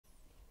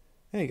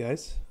Hey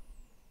guys,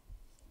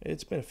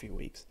 it's been a few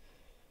weeks.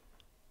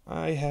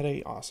 I had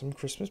a awesome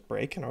Christmas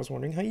break and I was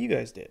wondering how you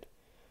guys did.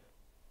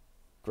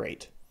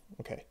 Great.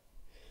 Okay.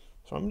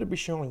 So I'm going to be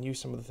showing you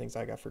some of the things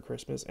I got for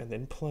Christmas and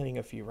then playing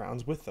a few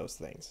rounds with those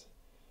things.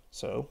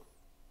 So,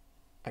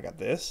 I got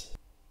this.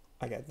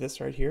 I got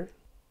this right here.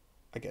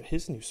 I got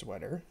his new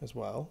sweater as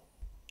well.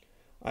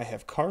 I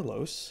have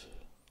Carlos,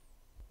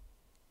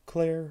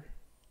 Claire,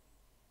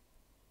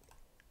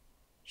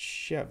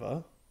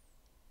 Sheva,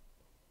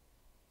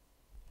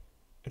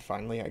 and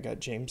finally I got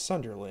James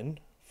Sunderland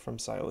from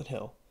Silent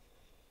Hill.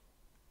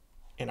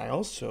 And I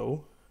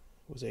also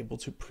was able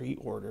to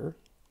pre-order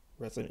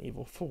Resident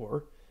Evil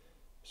 4,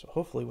 so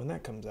hopefully when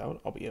that comes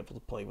out, I'll be able to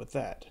play with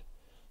that.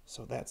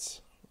 So that's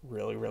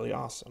really, really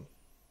awesome.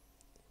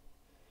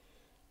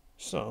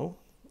 So,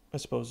 I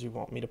suppose you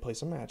want me to play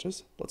some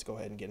matches. Let's go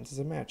ahead and get into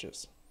some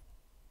matches.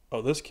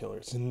 Oh, this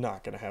killer's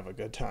not going to have a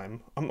good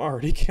time. I'm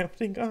already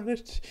counting on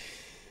it.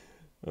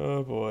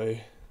 Oh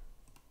boy.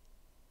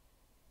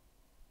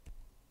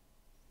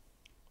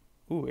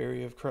 Ooh,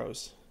 area of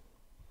crows.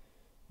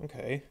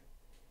 Okay.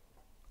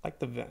 I like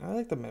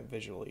the map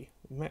visually.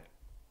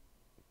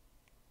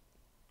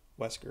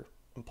 Wesker.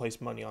 And place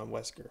money on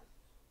Wesker.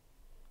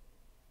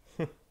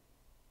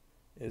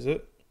 Is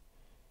it?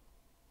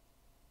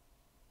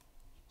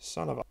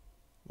 Son of a...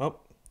 Well.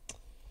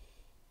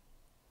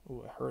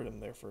 Ooh, I heard him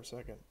there for a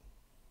second.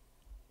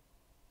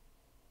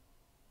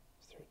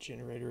 Is there a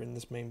generator in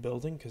this main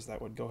building? Because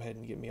that would go ahead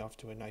and get me off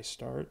to a nice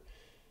start.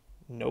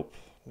 Nope.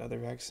 Another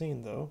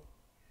vaccine, though.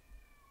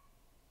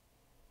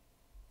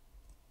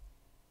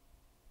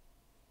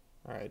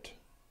 Alright.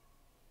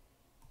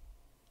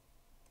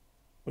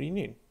 What do you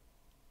need?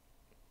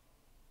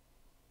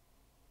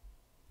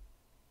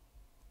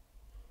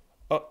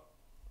 Oh.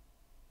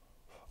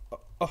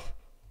 Oh.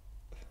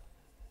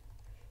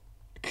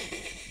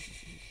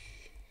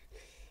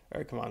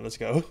 Alright, come on, let's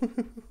go.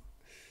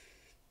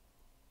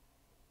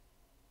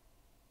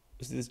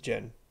 Is this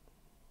Jen?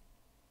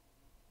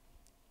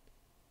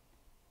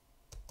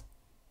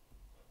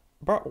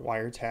 I brought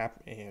wiretap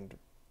and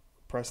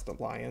pressed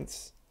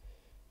alliance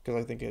because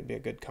I think it'd be a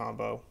good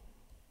combo.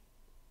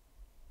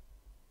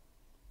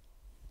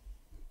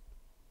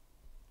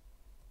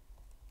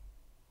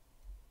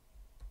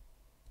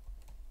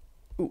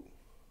 Ooh.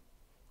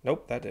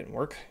 Nope, that didn't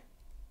work.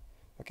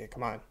 Okay,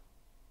 come on.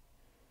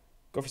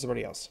 Go for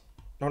somebody else.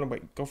 No,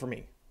 wait. Go for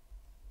me.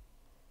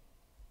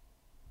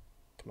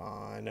 Come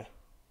on.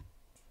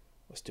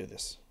 Let's do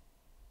this.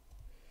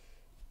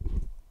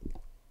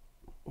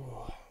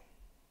 Ooh.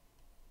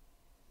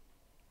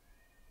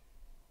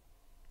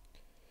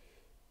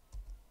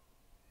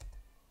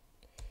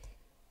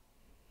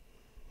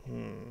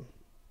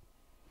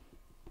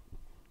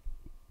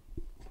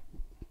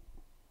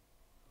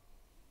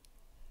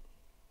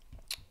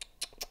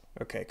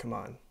 Okay, come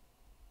on.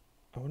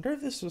 I wonder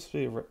if this was supposed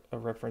to be a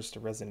reference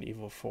to Resident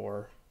Evil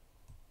 4,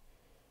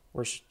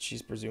 where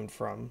she's presumed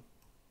from.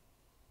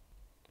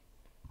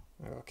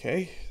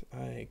 Okay,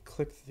 I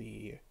clicked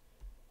the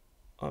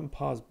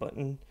unpause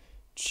button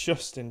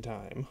just in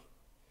time.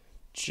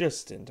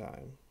 Just in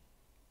time.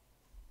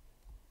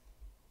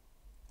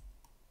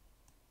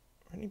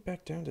 Running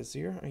back down to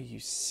 0? Are you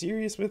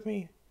serious with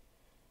me?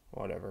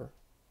 Whatever.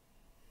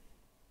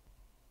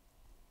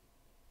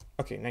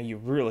 Okay, now you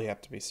really have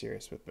to be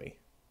serious with me.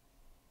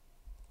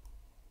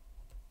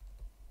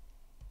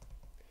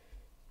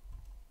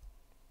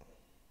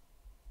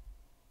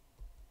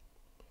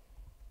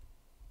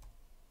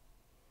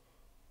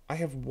 I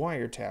have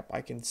wiretap.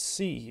 I can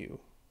see you.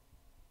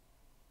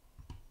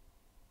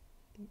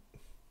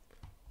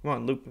 Come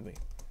on, loop with me.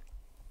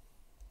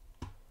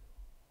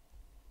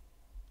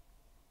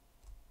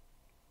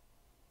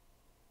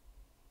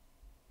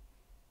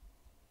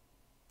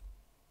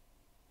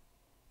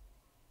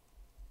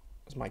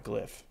 That's my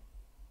glyph.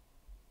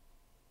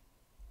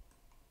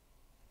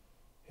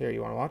 Here,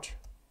 you want to watch?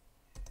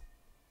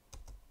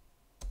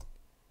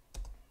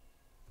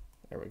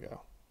 There we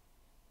go.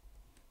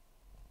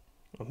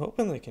 I'm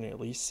hoping they can at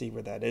least see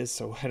where that is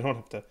so I don't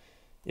have to...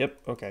 Yep,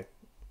 okay.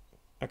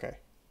 Okay.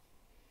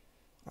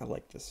 I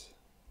like this.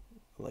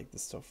 I like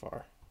this so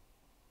far.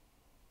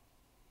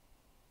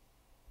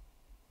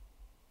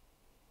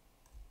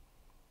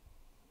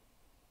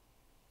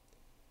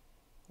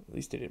 At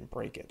least it didn't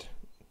break it.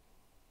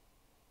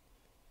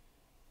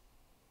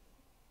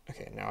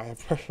 Okay, now I have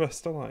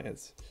Press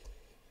Alliance.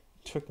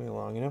 Took me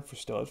long enough. We're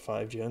still at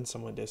 5 gen.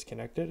 Someone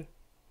disconnected.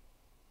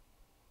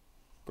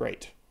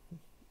 Great.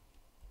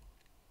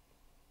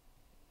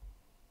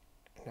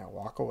 Now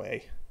walk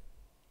away.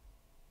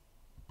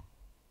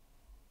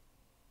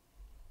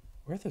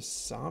 Where are the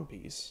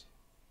zombies?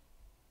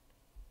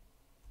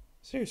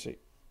 Seriously.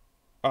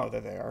 Oh,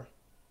 there they are.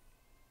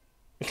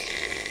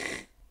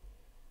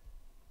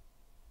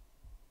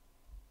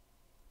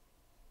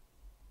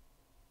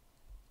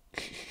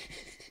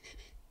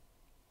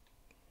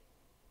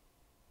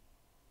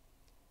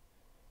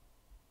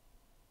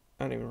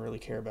 I don't even really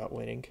care about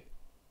winning.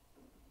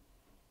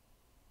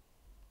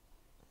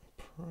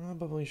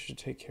 Probably should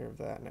take care of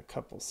that in a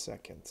couple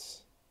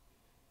seconds.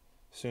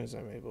 As soon as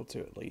I'm able to,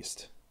 at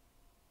least.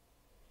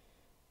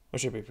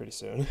 Which should be pretty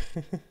soon.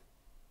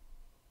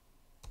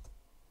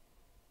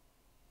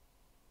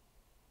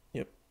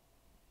 Yep.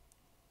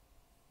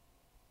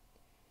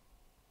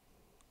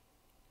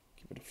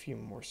 Give it a few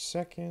more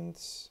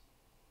seconds.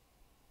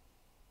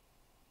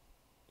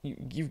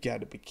 You've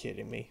got to be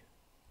kidding me.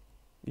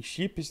 The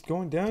ship is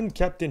going down,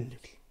 Captain.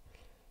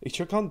 I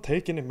sure can't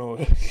take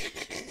anymore.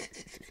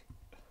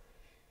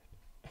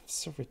 I'm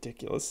so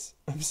ridiculous.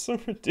 I'm so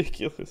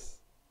ridiculous.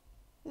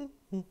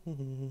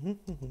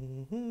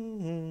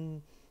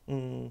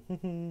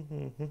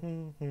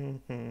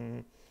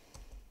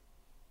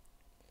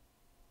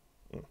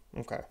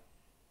 Okay.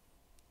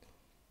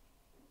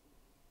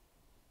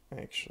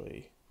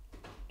 Actually,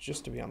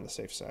 just to be on the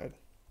safe side,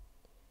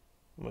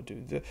 I'm gonna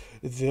do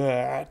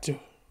that.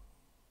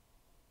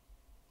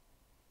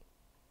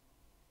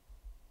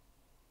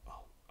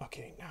 Oh,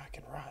 okay, now I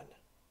can run.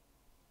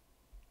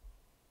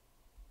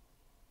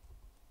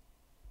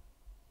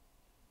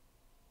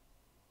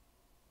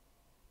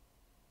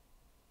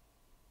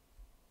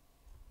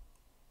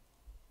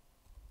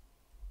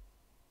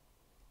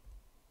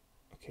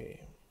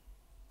 Okay.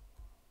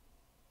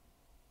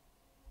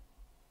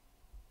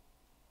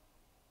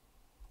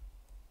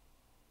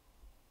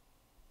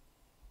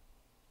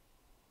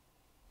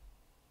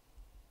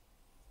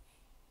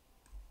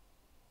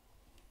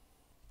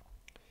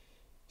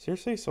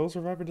 Seriously, Soul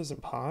Survivor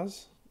doesn't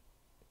pause?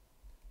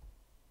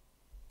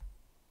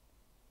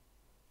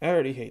 I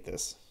already hate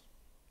this.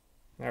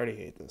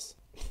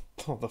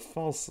 Oh, the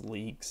false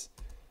leaks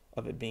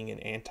of it being an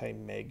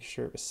anti-Meg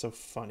shirt was so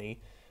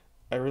funny.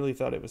 I really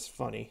thought it was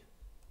funny.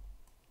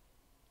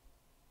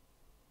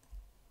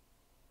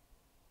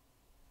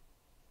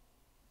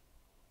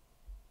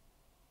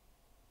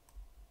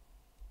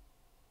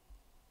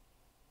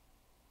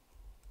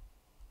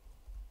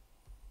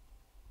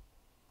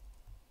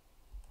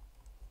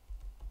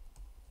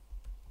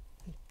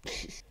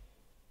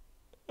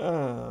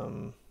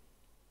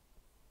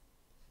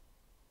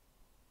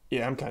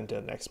 Yeah, I'm kind of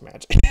done next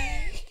match.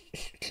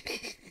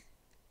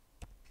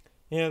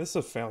 Yeah, this is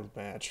a failed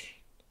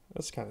match.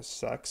 This kind of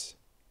sucks.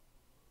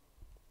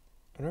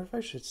 I wonder if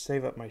I should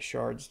save up my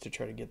shards to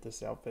try to get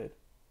this outfit.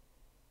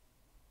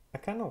 I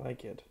kind of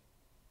like it.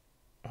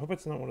 I hope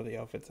it's not one of the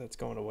outfits that's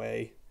going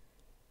away.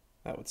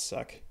 That would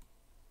suck.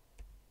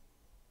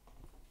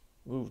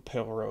 Ooh,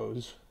 pale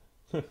rose.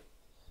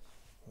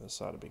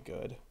 This ought to be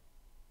good.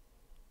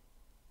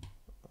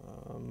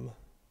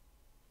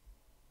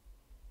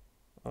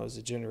 Oh, there's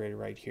a generator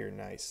right here.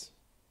 Nice.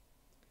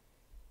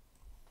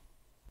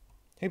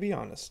 Hey, be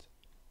honest.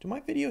 Do my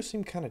videos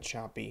seem kind of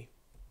choppy?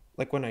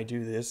 Like when I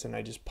do this and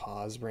I just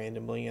pause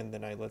randomly and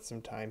then I let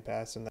some time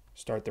pass and then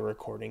start the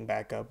recording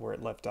back up where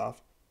it left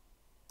off?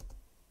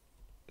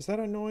 Is that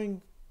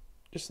annoying?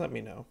 Just let me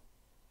know.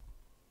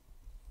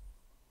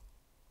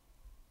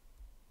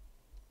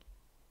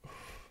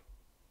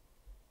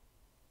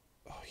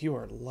 Oh, you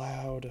are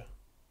loud.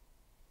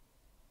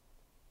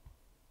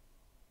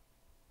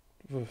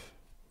 Oof,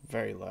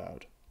 very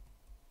loud.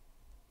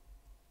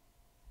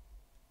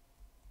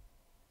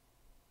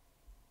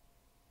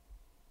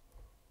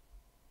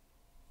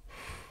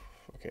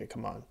 Okay,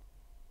 come on.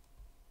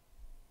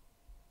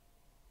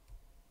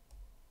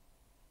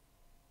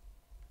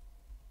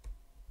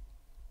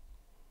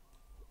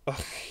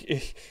 Ugh,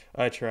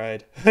 I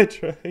tried. There's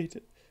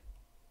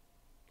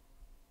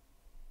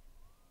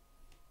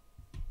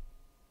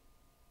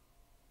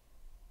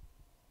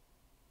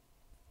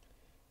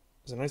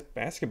a nice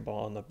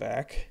basketball in the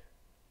back.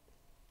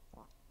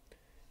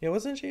 Yeah,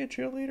 wasn't she a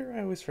cheerleader?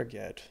 I always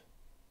forget.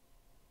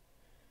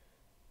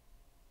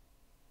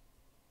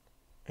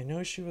 I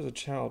know she was a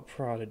child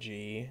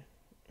prodigy,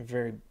 a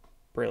very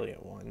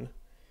brilliant one,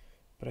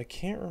 but I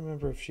can't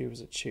remember if she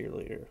was a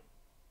cheerleader.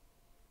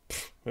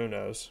 Pfft, who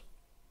knows?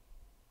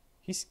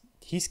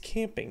 He's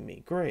camping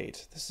me.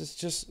 Great. This is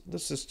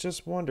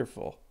just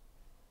wonderful.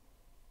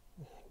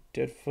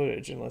 Dead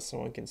footage unless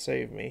someone can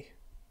save me.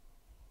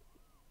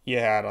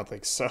 Yeah, I don't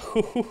think so.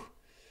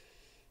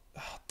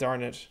 Oh,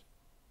 darn it.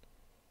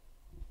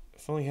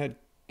 If only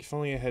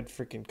I had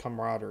freaking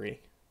camaraderie.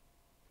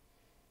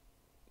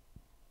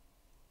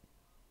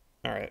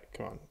 All right,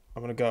 come on.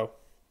 I'm gonna go.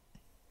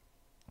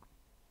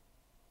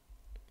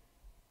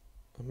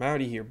 I'm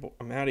out of here.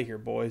 I'm out of here,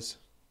 boys.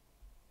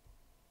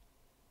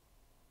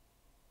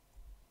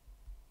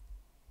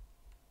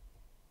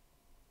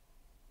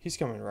 He's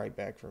coming right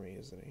back for me,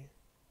 isn't he?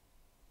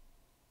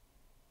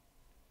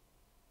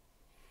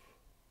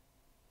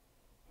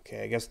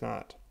 Okay, I guess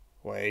not.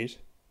 Wait.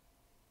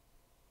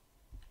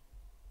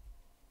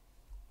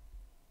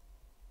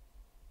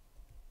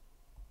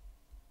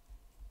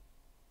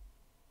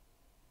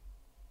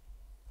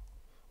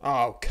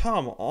 Oh,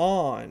 come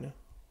on.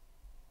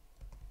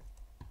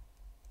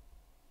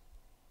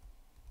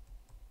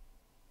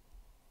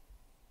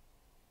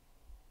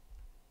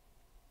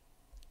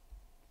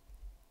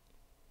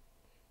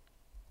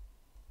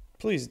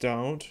 Please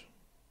don't.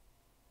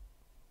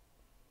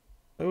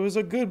 I was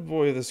a good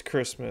boy this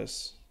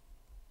Christmas.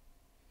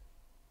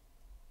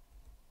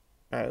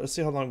 Alright, let's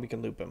see how long we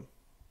can loop him.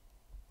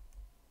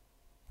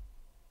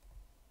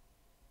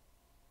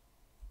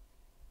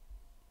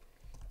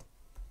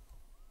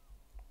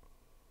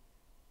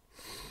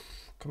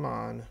 Come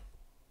on.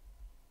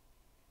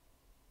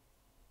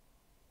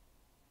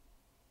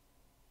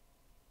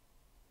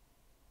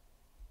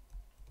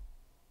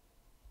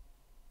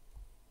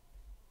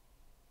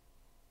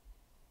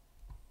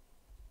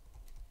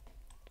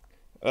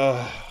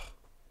 Ugh.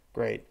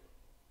 Great.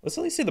 Let's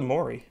at least see the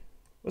Mori.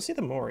 Let's see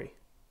the Mori.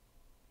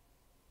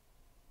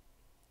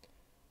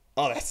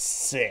 Oh, that's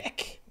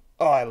sick.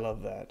 Oh, I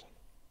love that.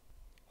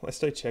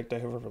 Last I checked, I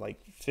have over like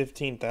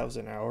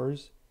 15,000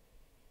 hours.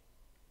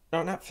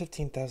 No, not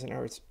 15,000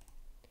 hours.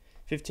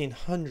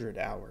 1,500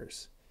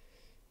 hours.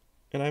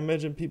 And I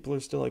imagine people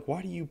are still like,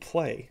 why do you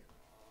play?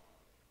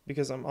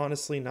 Because I'm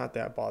honestly not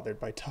that bothered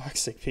by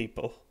toxic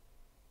people.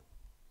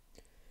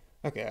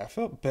 Okay, I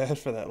felt bad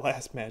for that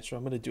last match, so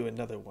I'm going to do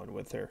another one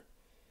with her.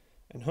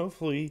 And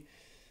hopefully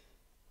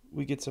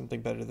we get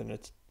something better than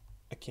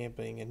a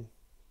camping and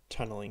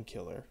tunneling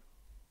killer.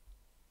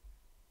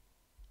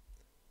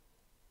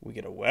 We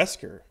get a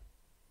Wesker.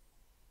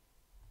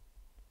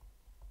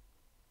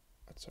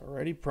 That's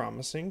already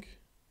promising.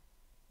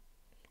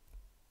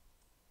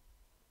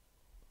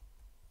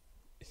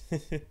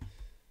 And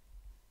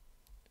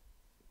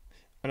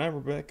I'm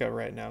Rebecca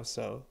right now,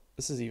 so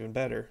this is even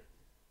better.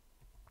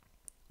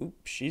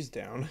 Oop, she's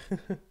down.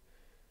 I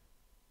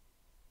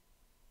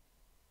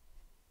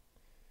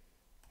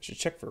should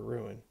check for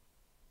ruin.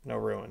 No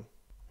ruin.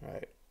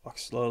 Alright, walk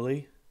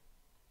slowly.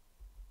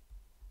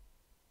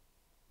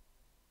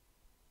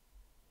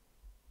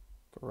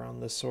 Go around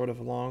this sort of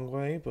long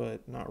way,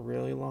 but not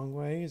really long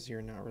ways.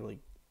 You're not really...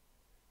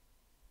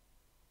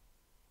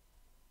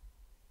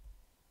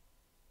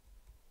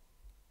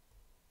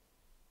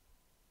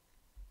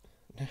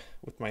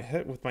 With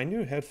my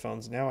new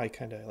headphones, now I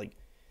kind of like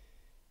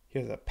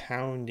hear the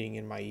pounding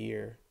in my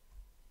ear.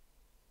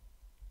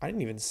 I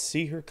didn't even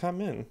see her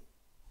come in.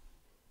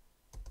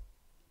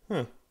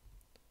 Huh.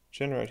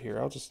 Generate here.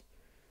 I'll just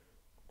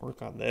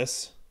work on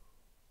this.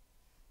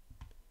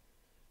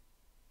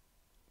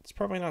 It's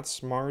probably not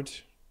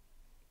smart,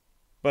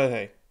 but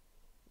hey,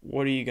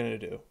 what are you gonna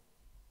do?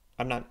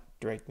 I'm not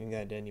directing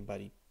that to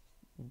anybody,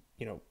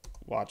 you know,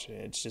 watching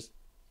it. It's just,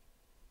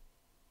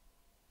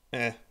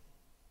 I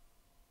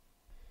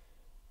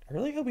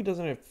really hope he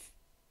doesn't have...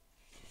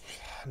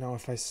 No,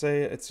 if I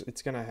say it,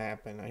 it's gonna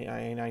happen.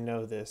 I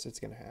know this. It's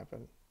gonna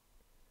happen.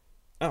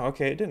 Oh,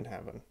 okay, it didn't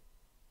happen.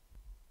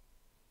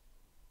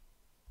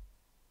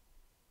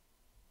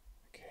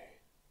 Okay.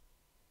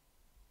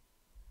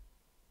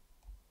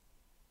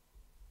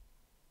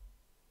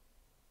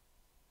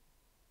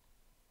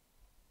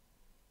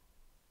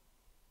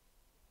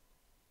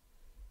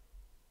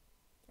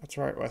 That's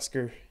right,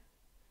 Wesker.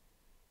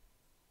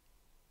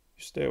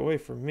 You stay away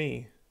from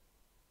me.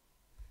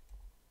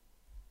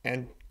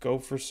 And go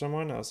for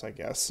someone else, I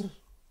guess.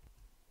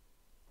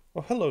 Oh,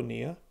 hello,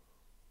 Nia.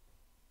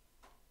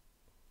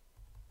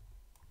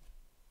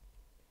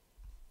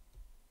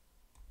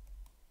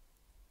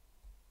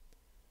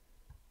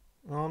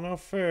 Oh, no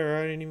fair.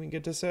 I didn't even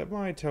get to set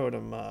my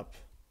totem up.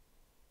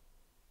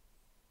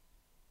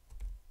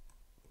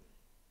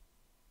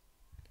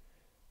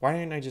 Why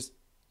didn't I just...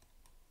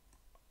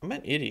 I'm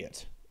an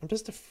idiot. I'm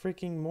just a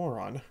freaking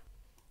moron.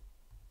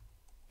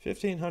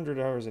 1,500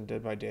 hours in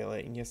Dead by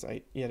Daylight, and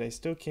yet I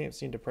still can't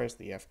seem to press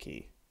the F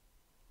key.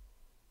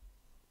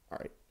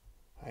 Alright.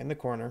 High in the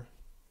corner.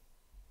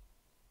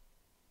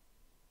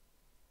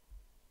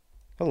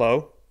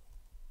 Hello.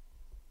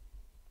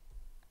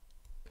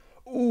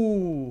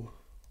 Ooh.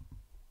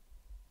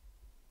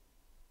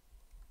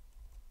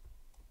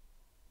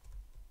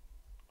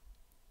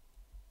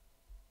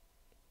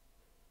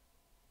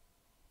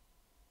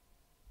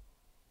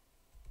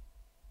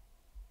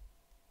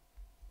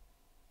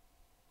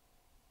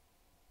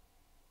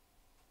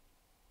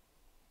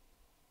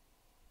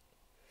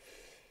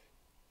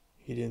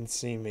 He didn't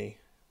see me.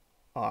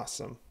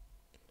 Awesome.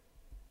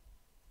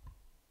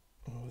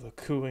 Oh, the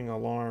cooing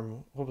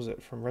alarm. What was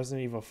it? From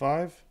Resident Evil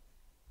 5?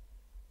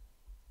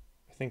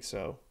 I think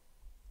so.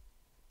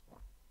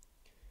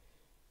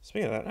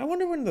 Speaking of that, I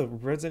wonder when the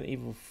Resident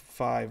Evil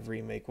 5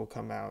 remake will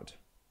come out.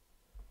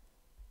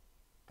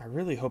 I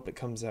really hope it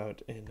comes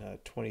out in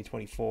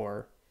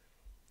 2024.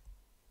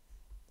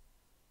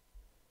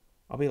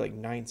 I'll be like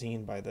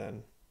 19 by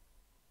then.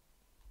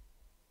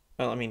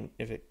 Well, I mean,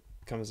 if it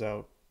comes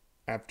out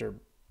after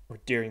or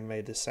during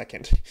May the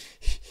 2nd.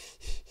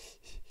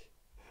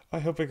 I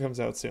hope it comes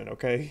out soon,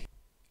 okay?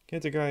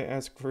 Can't a guy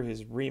ask for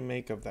his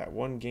remake of that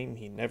one game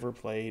he never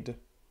played?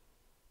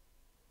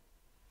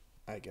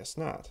 I guess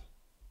not.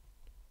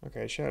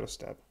 Okay, Shadow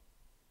Step.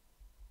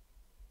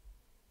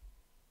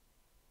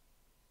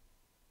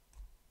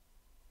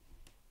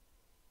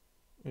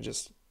 Let me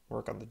just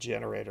work on the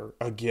generator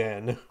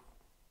again.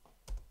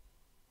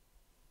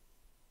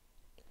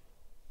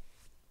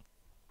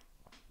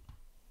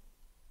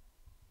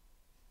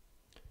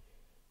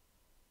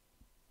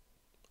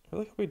 I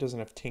really hope he doesn't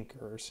have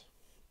Tinkers.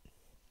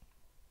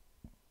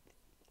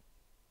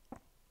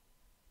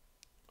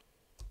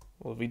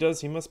 Well, if he does,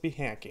 he must be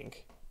hacking.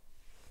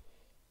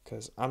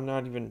 Because I'm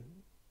not even...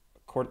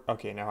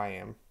 Okay, now I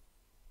am.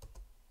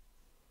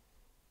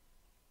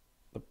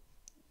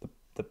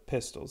 The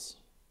pistols.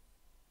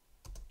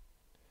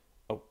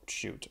 Oh,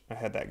 shoot. I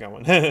had that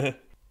going.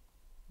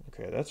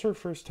 Okay, that's her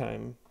first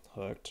time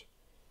hooked.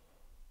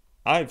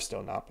 I've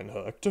still not been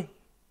hooked.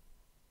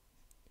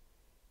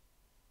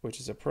 Which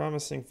is a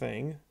promising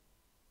thing.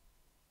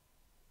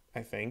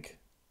 I think.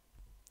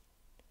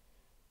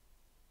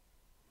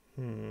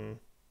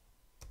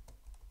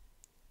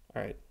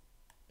 Alright.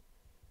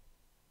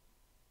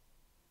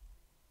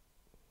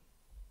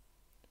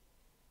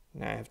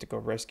 Now I have to go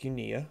rescue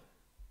Nia.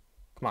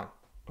 Come on.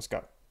 Let's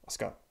go. Let's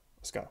go.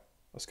 Let's go.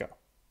 Let's go.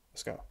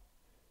 Let's go.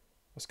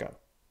 Let's go.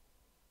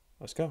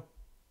 Let's go.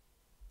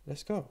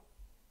 Let's go.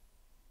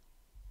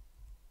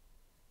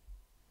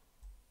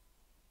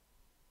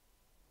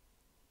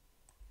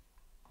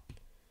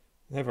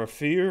 Never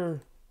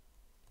fear.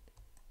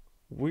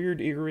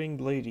 Weird earring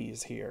lady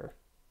is here.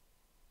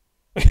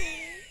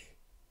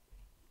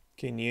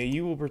 Okay, Nia,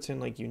 you will pretend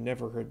like you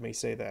never heard me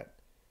say that.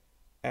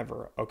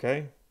 Ever,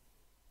 okay?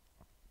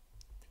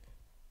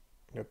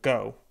 Now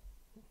go.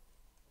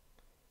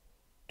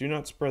 Do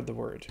not spread the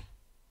word.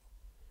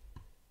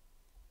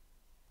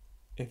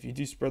 If you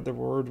do spread the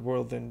word,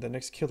 well, then the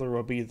next killer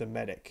will be the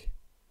medic.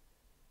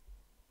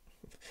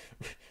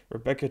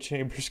 Rebecca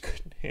Chambers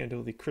couldn't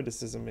handle the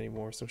criticism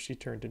anymore, so she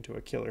turned into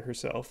a killer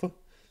herself.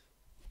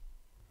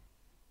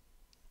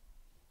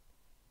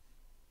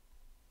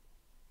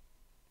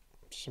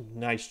 Some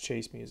nice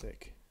chase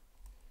music.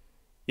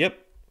 Yep.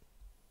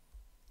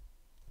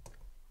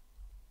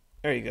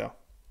 There you go.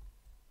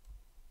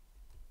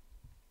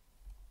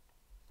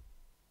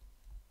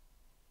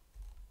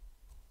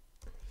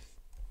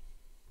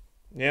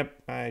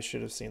 Yep, I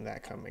should have seen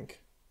that coming.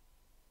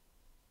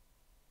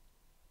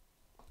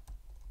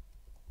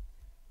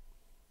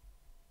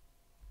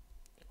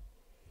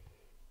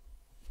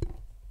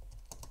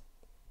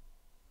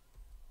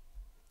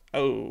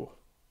 Oh.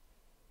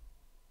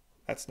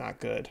 That's not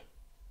good.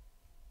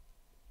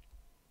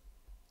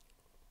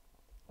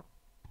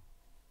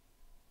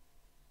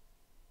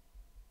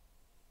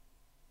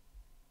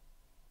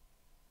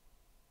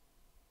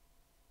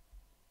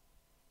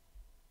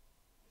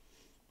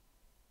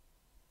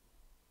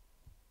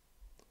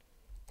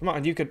 Come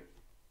on, you could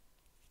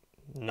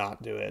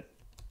not do it.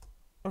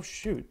 Oh,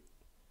 shoot.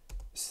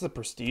 This is a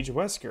Prestige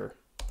Wesker.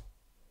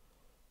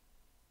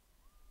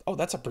 Oh,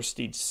 that's a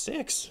Prestige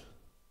 6.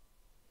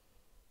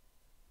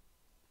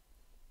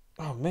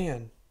 Oh,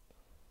 man.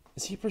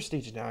 Is he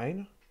Prestige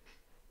 9?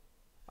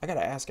 I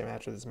gotta ask him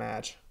after this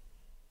match.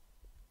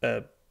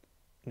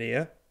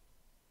 Nia?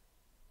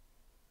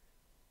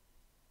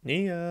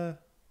 Nia?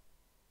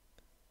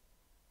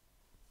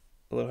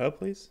 A little help,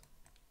 please?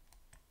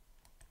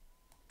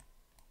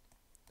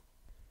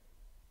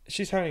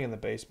 She's hiding in the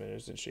basement,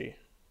 isn't she?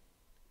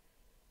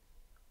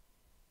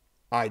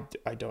 I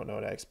don't know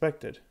what I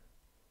expected.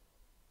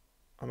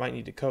 I might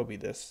need to Kobe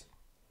this.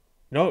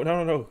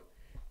 No.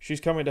 She's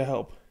coming to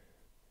help.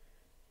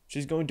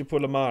 She's going to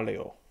pull a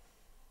Mario.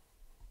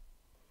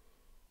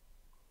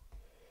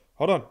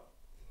 Hold on.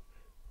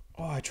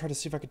 Oh, I tried to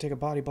see if I could take a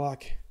body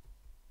block.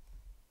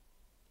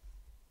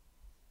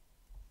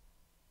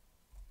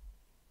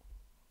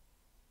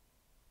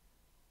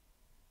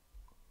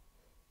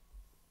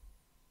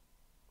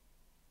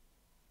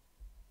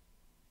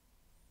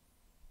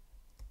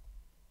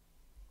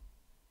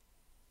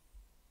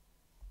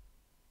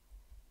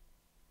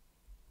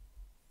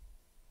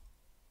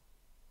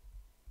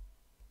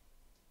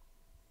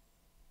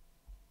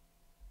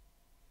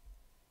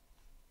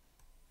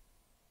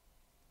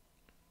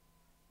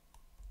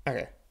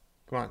 Okay,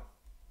 come on.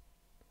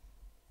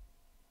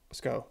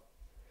 Let's go.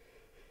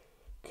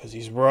 Because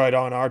he's right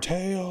on our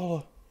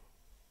tail.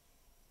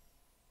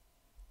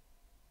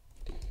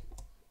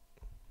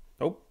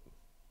 Nope.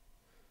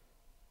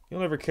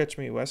 You'll never catch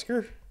me,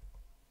 Wesker.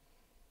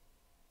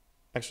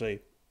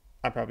 Actually,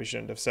 I probably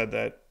shouldn't have said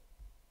that.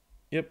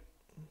 Yep.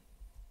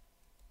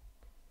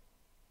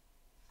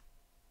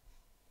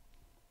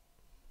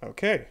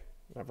 Okay,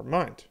 never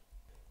mind.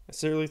 I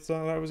seriously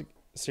thought I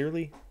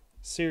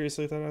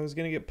was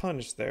going to get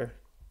punished there.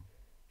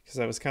 Because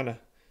I was kind of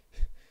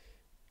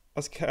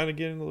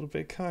getting a little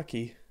bit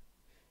cocky.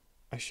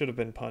 I should have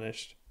been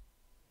punished.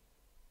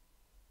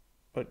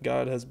 But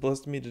God has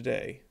blessed me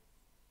today.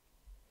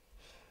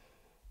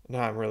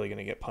 Now I'm really going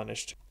to get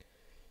punished.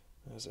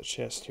 There's a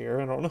chest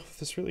here. I don't know if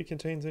this really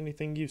contains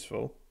anything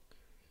useful.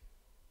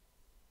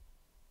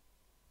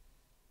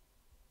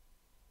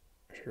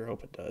 I sure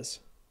hope it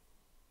does.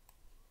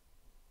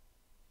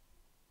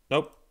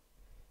 Nope.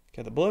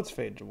 Okay, the blood's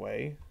faded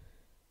away.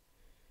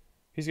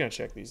 He's going to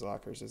check these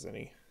lockers, isn't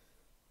he?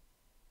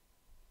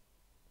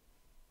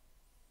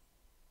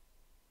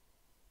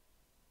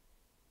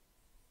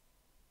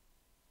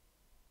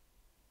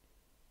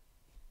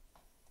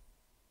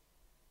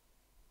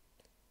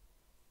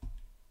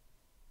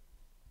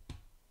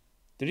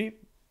 Did he?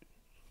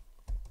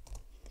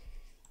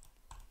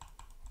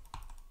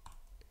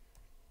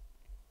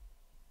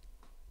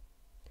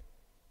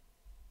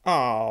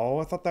 Oh,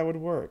 I thought that would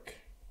work.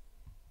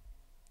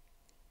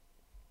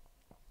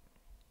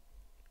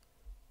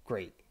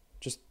 Great.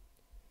 Just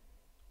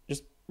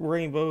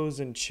rainbows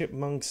and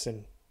chipmunks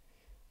and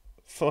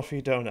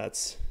fluffy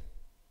donuts.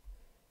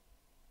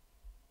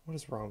 What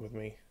is wrong with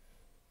me?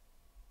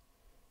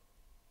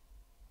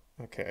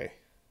 Okay.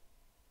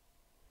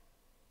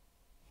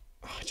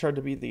 I tried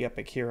to be the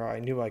epic hero I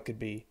knew I could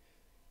be.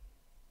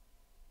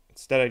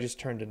 Instead, I just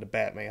turned into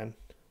Batman.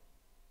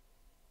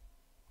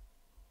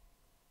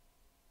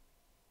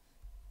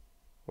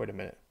 Wait a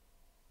minute.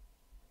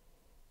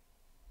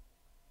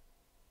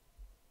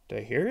 Did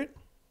I hear it?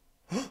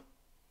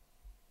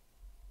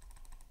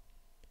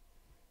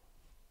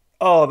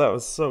 Oh, that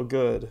was so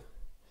good.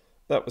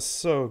 That was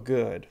so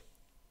good.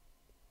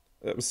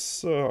 That was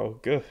so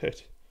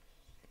good.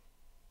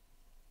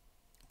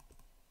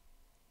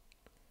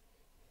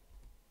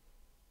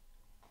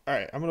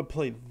 Alright, I'm gonna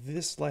play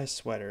this last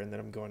sweater and then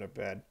I'm going to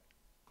bed.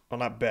 Well,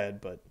 not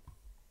bed, but...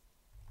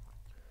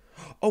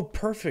 Oh,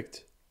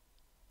 perfect!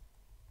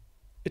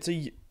 It's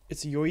a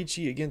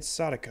Yoichi against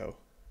Sadako.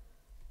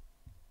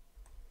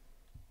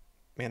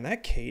 Man,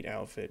 that Kate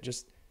outfit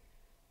just...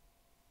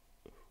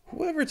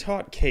 Whoever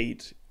taught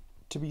Kate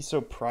to be so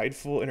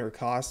prideful in her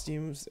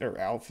costumes or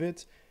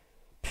outfits,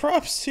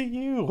 props to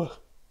you!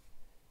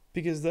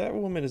 Because that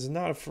woman is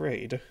not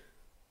afraid.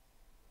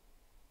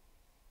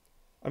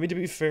 I mean, to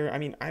be fair,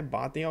 I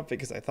bought the outfit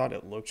because I thought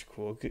it looked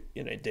cool,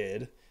 and it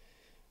did.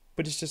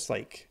 But it's just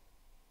like,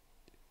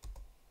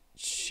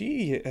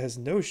 she has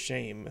no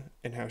shame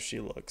in how she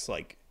looks.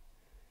 Like,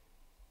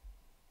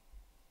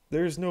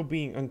 there's no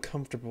being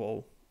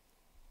uncomfortable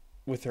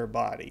with her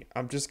body.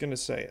 I'm just gonna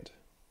say it.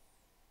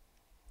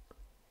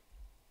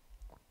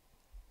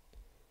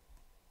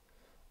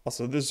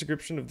 Also, the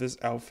description of this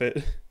outfit,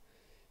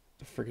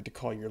 don't forget to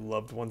call your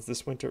loved ones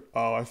this winter.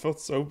 Oh, I felt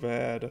so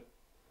bad.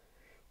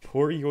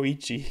 Poor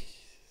Yoichi.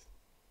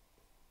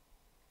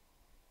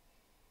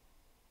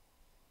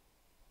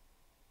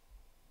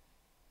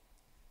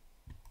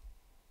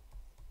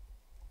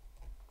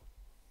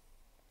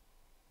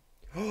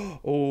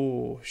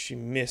 Oh, she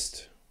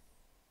missed.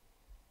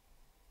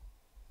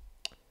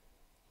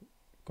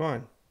 Go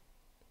on.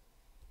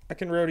 I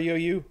can rodeo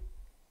you.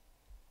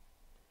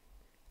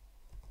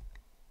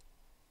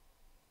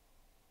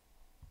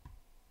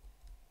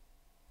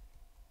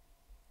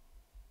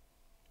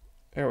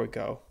 There we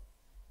go.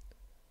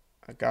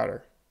 I got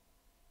her.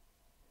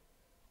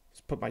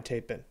 Let's put my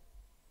tape in.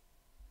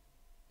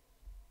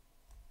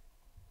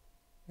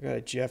 I got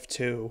a Jeff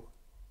too.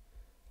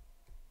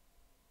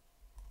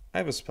 I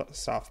have a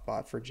soft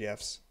spot for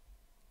Jeffs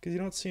because you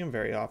don't see him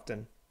very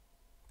often.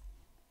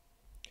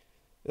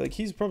 Like,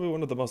 he's probably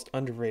one of the most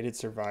underrated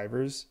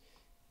survivors.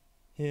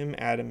 Him,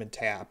 Adam, and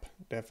Tap,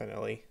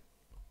 definitely.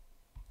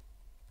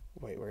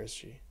 Wait, where is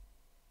she?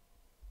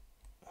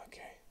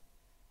 Okay.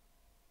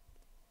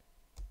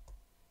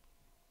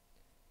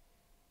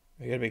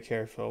 I gotta be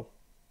careful.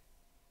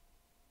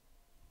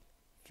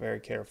 Very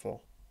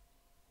careful.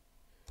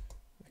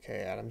 Okay,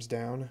 Adam's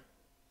down.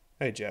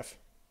 Hey, Jeff.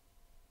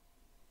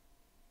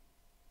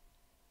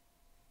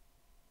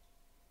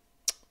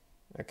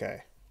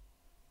 Okay.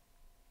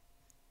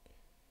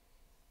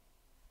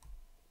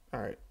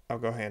 Alright, I'll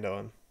go handle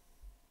him.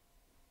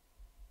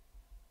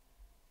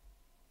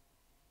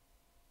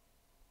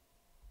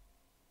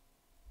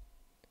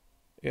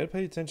 You gotta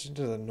pay attention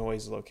to the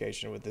noise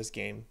location with this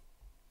game.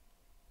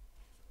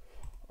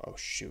 Oh,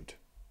 shoot.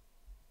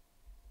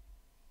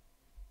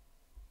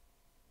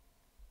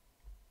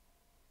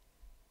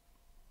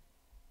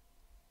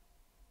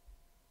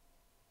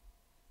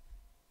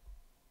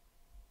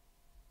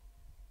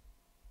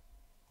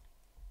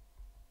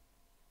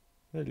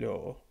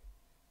 Hello.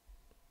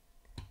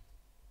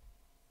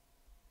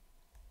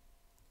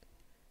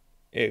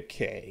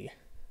 Okay.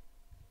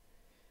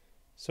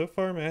 So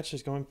far, match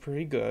is going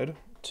pretty good.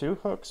 2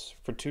 hooks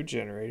for 2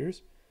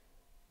 generators.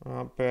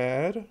 Not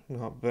bad.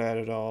 Not bad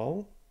at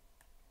all.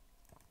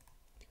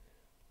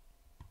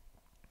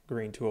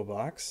 Green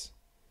toolbox.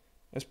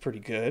 That's pretty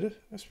good.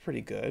 That's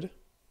pretty good.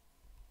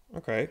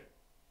 Okay.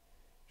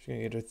 She's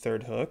gonna get her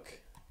 3rd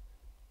hook.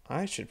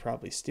 I should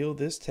probably steal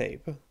this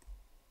tape.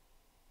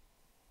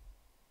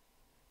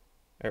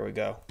 There we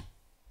go.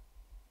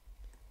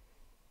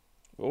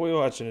 What are we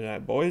watching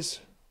tonight,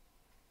 boys?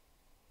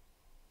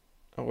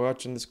 Are we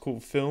watching this cool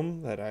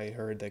film that I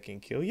heard that can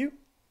kill you?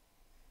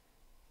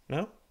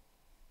 No?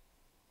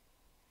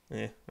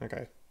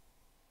 Okay.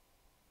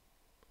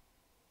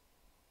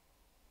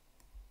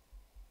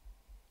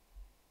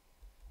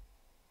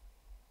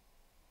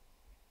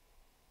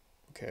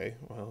 Okay,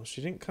 well,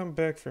 she didn't come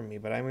back for me,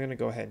 but I'm going to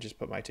go ahead and just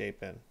put my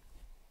tape in.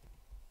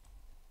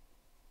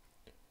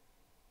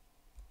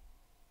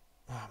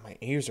 Ah, my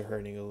ears are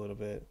hurting a little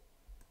bit.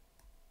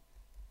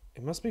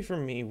 It must be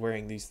from me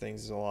wearing these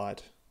things a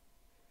lot.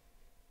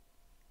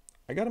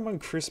 I got them on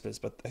Christmas,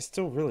 but I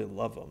still really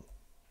love them.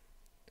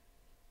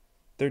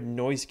 They're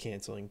noise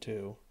canceling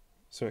too,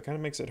 so it kind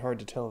of makes it hard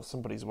to tell if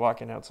somebody's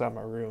walking outside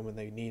my room and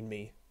they need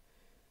me.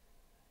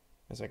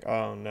 It's like,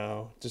 oh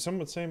no, did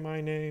someone say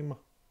my name?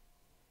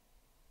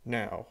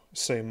 Now,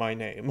 say my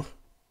name.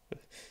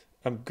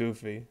 I'm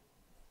Goofy.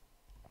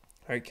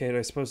 Alright, kid,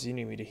 I suppose you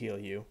need me to heal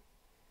you.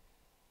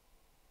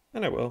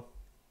 And I will.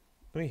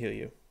 Let me heal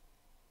you.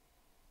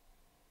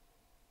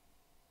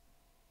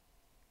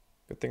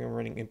 Good thing I'm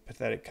running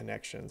empathetic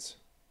connections.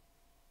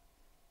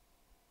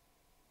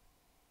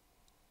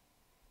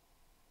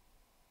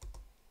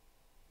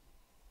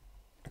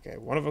 Okay,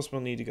 one of us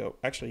will need to go.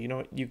 Actually, you know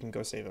what? You can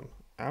go save him.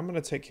 I'm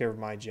going to take care of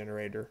my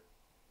generator.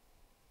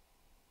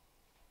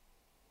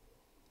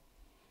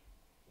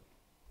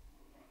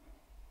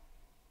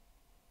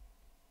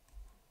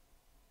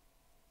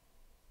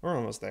 We're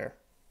almost there.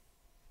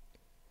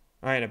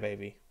 I ain't a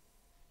baby.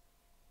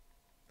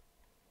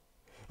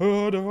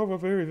 Oh, no, I'm a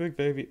very big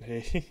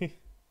baby.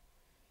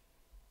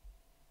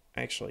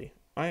 Actually,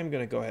 I am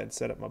going to go ahead and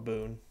set up my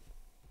boon.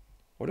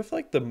 What if,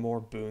 like, the more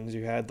boons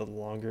you had, the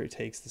longer it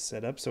takes to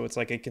set up? So it's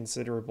like a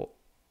considerable...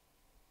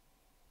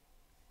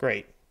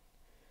 Great.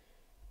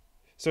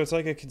 So it's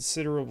like a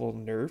considerable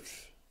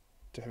nerf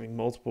to having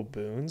multiple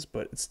boons,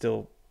 but it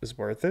still is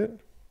worth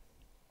it?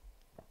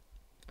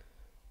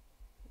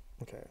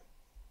 Okay.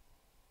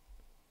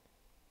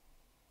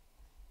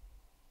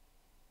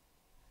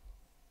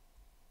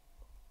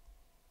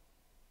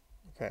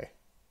 Okay.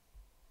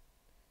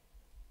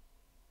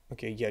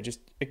 Okay, yeah, just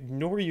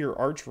ignore your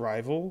arch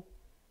rival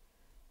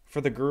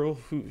for the girl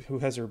who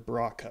has her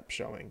bra cup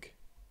showing.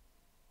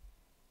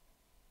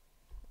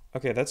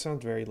 Okay, that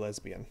sounds very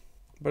lesbian.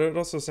 But it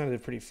also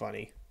sounded pretty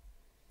funny.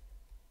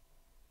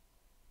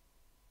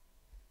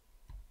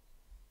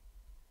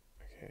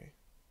 Okay.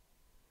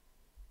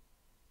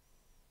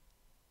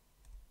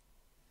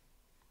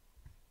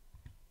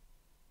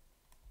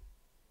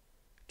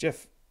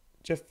 Jeff,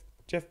 Jeff,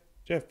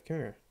 come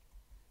here.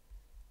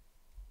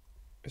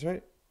 It's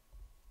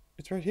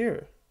right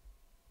here.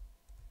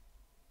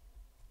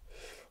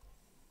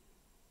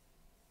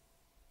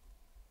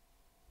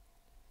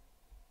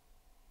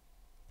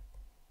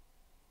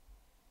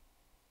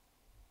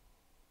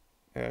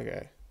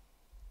 Okay.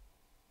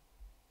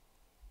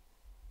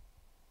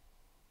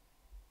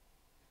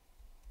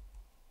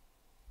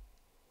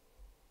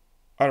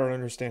 I don't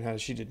understand how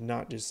she did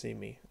not just see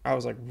me. I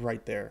was like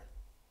right there.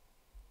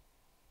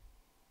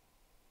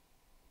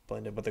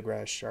 Blended with the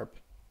grass sharp.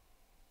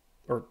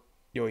 Or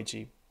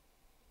Yoichi.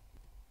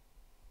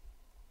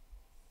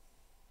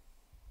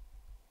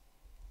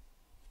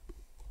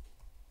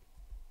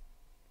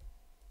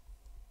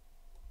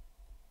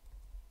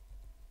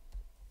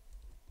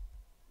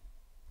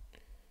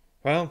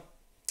 Well,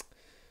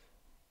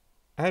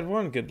 I had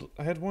one good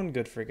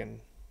friggin'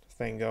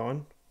 thing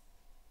going.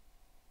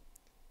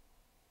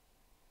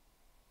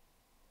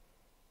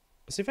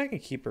 Let's see if I can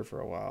keep her for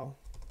a while.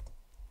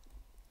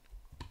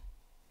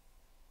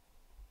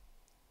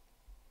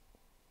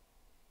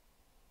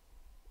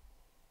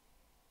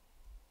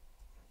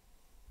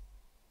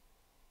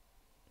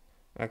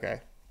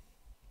 Okay.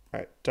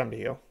 Alright, time to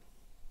heal.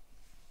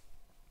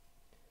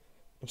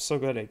 I'm so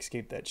glad I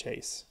escaped that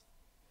chase.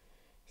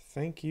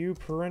 Thank you,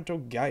 parental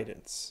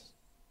guidance.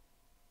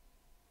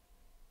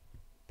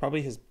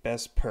 Probably his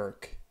best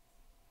perk.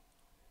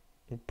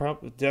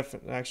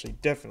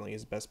 Definitely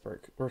his best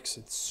perk. Works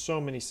in so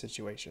many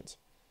situations.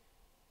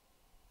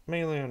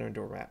 Mainly on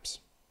indoor maps.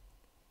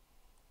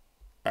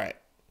 Alright.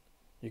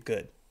 You're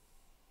good.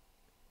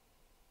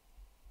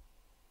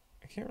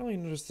 I can't really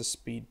notice the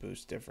speed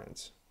boost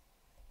difference.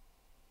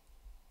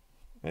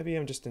 Maybe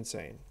I'm just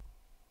insane.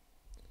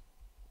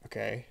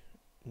 Okay.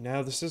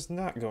 Now this is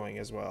not going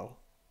as well.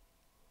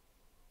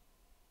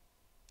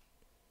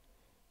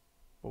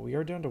 But we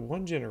are down to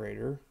one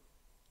generator.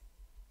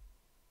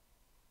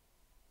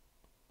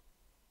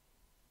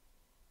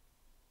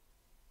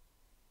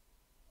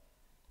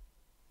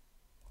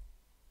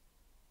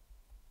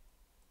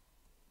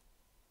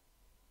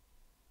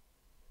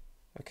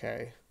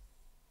 Okay.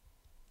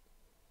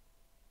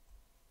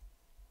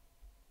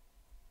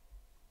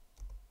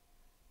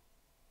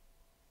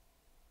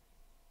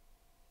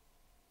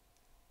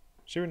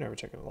 She would never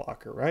check in the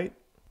locker, right?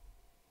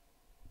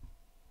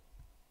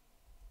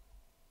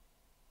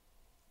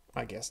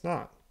 I guess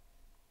not.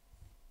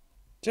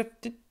 Jeff,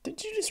 did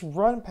you just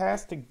run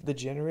past the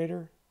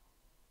generator?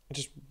 I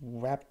just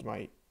wrapped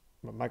my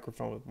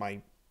microphone with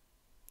my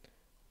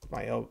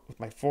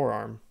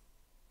forearm.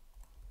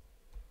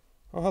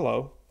 Oh,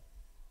 hello.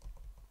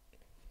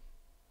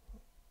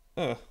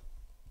 Now,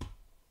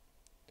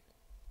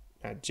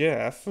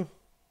 Jeff.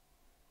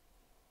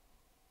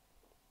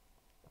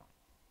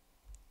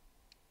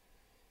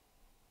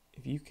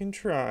 If you can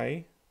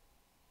try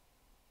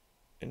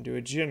and do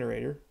a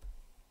generator,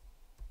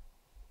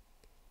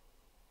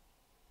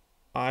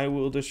 I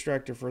will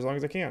distract her for as long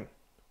as I can.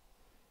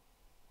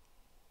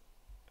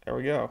 There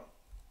we go.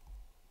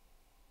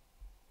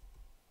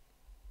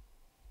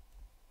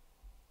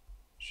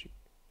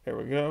 There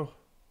we go.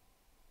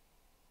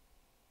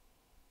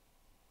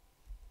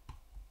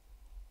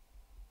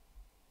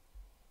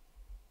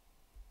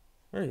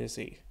 Where is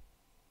he?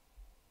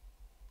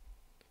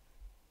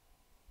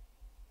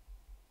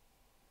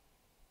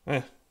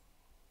 I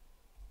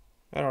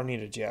don't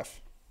need a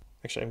Jeff.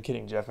 Actually, I'm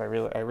kidding, Jeff. I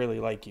really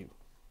like you.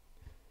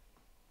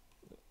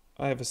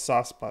 I have a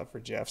soft spot for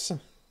Jeffs.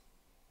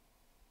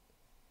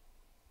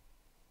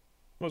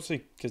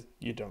 Mostly because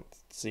you don't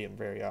see him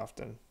very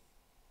often.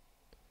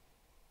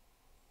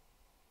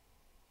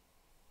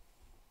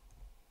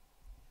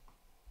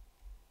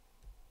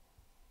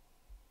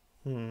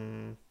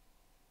 Hmm.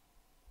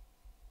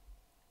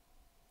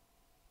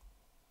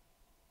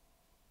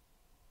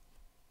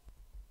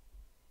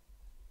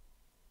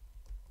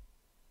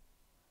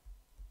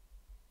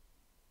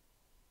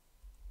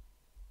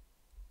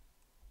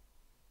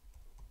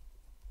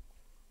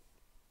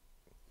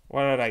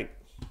 Why did I...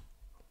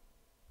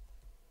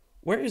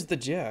 Where is the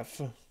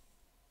Jeff?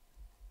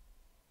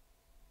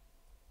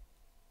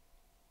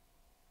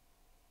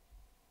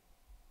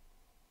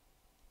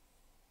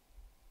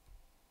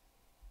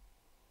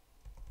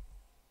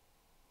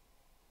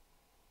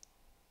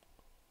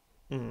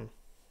 Hmm.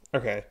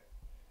 Okay.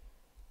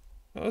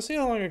 Well, let's see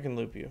how long I can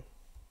loop you.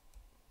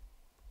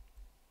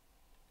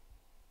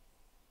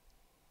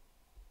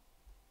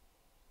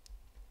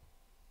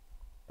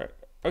 Alright.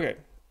 Okay.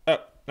 Oh,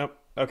 nope.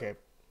 Okay.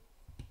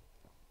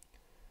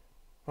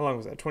 How long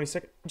was that? 20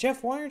 seconds?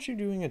 Jeff, why aren't you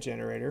doing a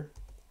generator?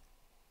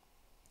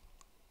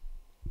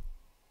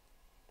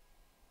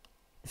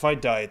 If I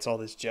die, it's all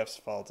this Jeff's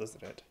fault,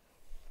 isn't it?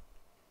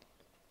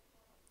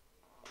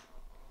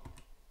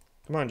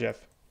 Come on,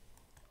 Jeff.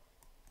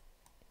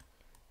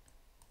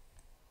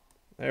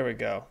 There we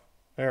go.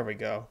 There we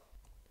go.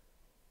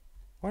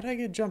 Why did I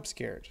get jump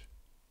scared?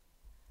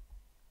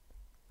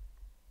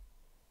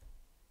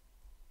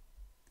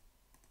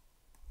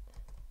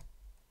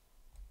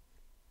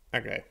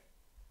 Okay.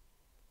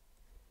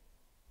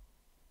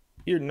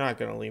 You're not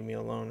gonna leave me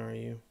alone, are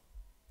you?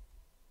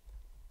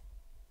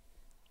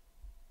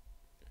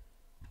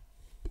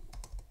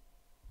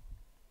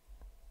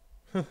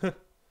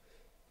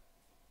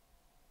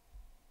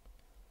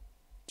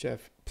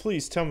 Jeff,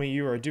 please tell me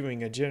you are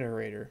doing a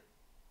generator.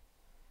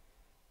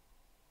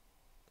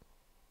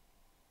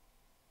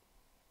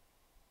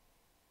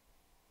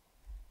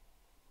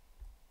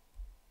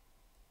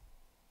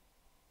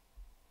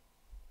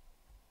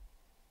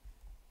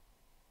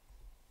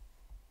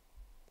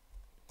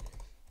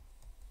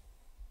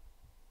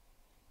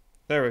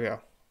 There we go.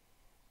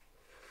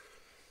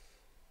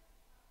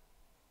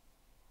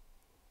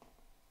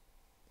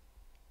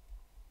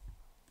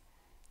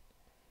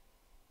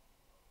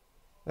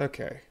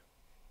 Okay.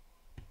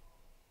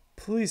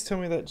 Please tell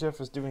me that Jeff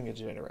was doing a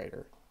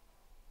generator.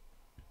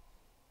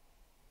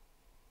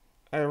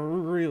 I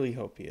really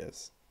hope he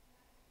is.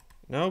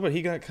 No, but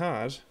he got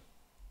caught.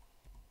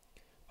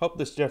 Hope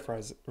this Jeff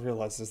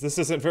realizes this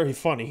isn't very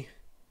funny.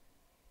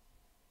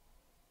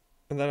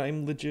 And that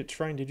I'm legit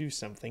trying to do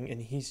something and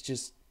he's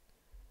just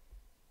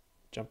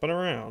jumping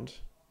around.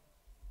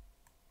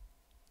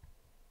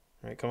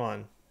 Alright, come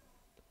on.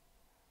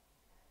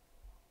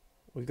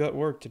 We've got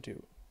work to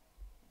do.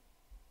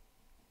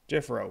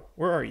 Jeffro,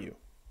 where are you?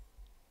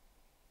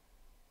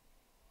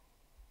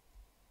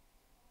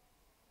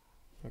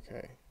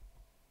 Okay.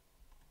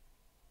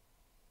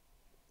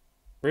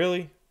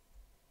 Really?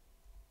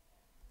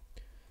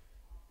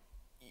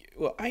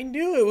 Well, I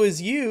knew it was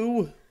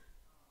you.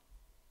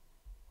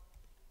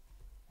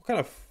 What kind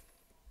of...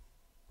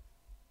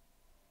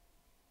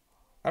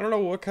 I don't know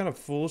what kind of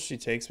fool she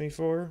takes me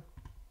for.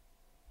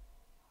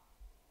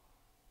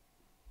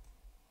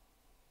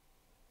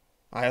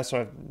 I also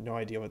have no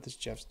idea what this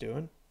Jeff's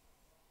doing.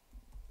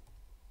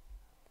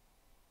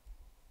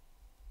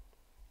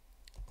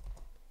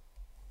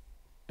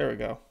 There we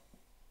go.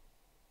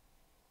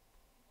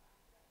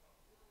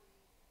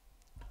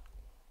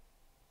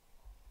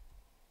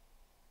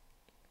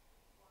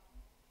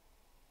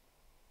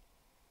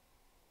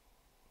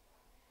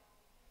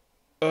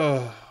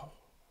 Ugh.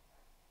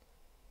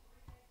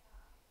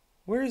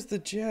 Where's the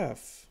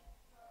Jeff?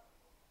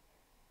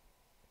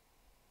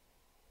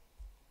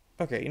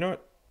 Okay, you know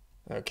what?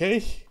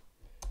 Okay.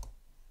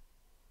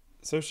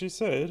 So she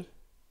said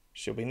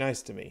she'll be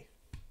nice to me.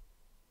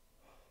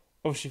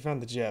 Oh, she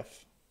found the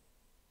Jeff.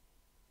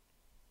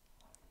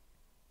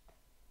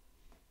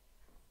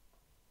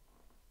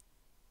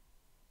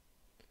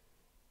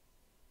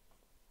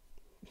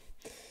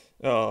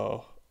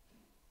 Oh.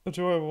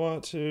 Do I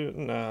want to?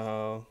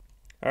 No.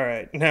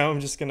 Alright, now I'm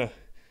just gonna...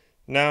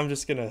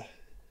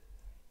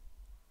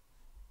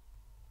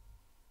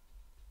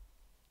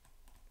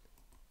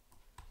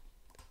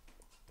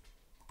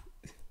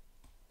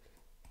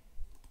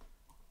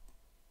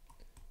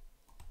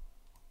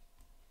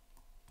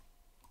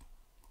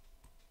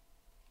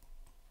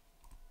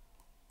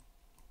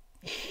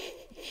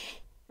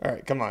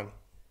 Alright, come on.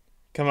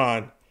 Come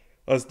on.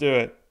 Let's do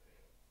it.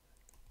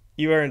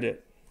 You earned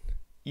it.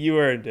 You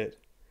earned it.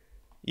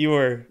 You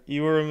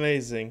were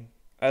amazing.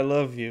 I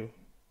love you.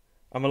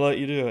 I'm gonna let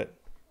you do it.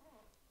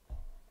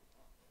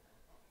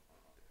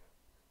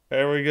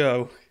 There we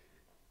go.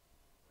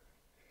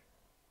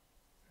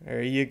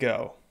 There you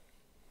go.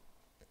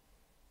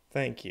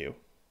 Thank you.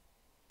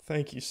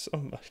 Thank you so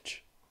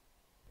much.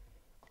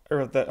 I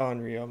wrote that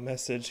Onryo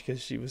message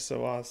because she was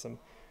so awesome.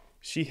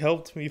 She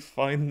helped me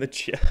find the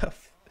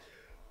Jeff.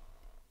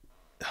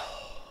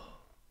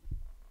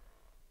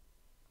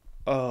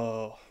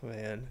 Oh,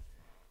 man.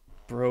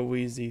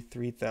 Broeasy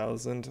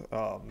 3000.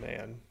 Oh,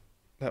 man.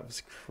 That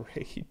was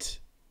great.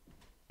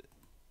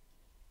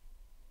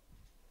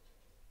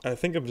 I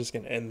think I'm just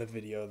going to end the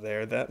video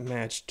there. That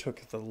match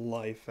took the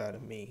life out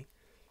of me.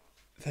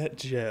 That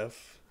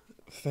Jeff.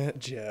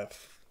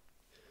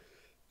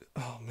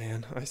 Oh,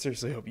 man. I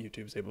seriously hope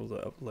YouTube's able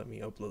to let me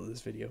upload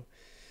this video.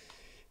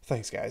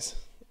 Thanks, guys.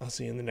 I'll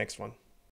see you in the next one.